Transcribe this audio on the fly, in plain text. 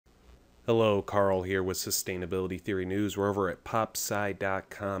Hello, Carl here with Sustainability Theory News. We're over at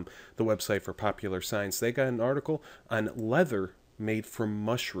popsci.com, the website for popular science. They got an article on leather made from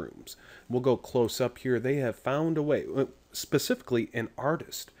mushrooms. We'll go close up here. They have found a way, specifically an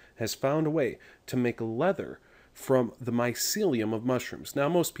artist has found a way to make leather from the mycelium of mushrooms. Now,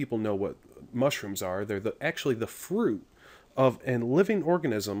 most people know what mushrooms are. They're actually the fruit of a living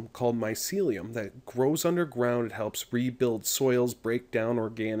organism called mycelium that grows underground. It helps rebuild soils, break down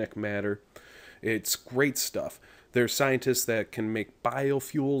organic matter. It's great stuff. There's scientists that can make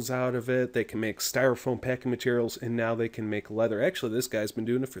biofuels out of it. They can make styrofoam packing materials, and now they can make leather. Actually, this guy's been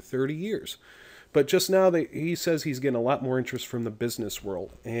doing it for 30 years. But just now, he says he's getting a lot more interest from the business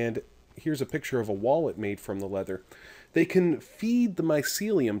world. And here's a picture of a wallet made from the leather. They can feed the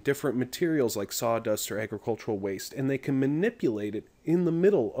mycelium different materials like sawdust or agricultural waste, and they can manipulate it in the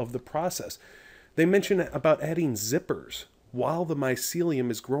middle of the process. They mention about adding zippers while the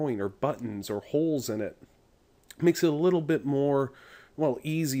mycelium is growing, or buttons or holes in it. Makes it a little bit more, well,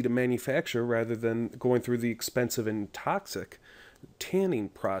 easy to manufacture rather than going through the expensive and toxic tanning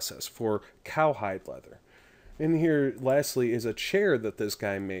process for cowhide leather. And here, lastly, is a chair that this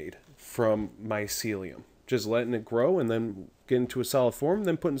guy made from mycelium. Just letting it grow and then getting to a solid form,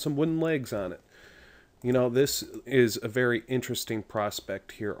 then putting some wooden legs on it. You know, this is a very interesting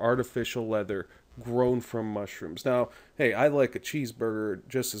prospect here. Artificial leather grown from mushrooms. Now, hey, I like a cheeseburger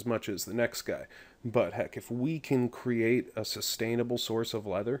just as much as the next guy. But heck, if we can create a sustainable source of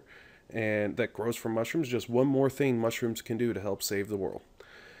leather and that grows from mushrooms, just one more thing mushrooms can do to help save the world.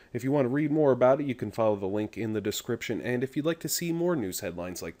 If you want to read more about it, you can follow the link in the description. And if you'd like to see more news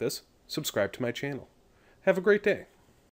headlines like this, subscribe to my channel. Have a great day.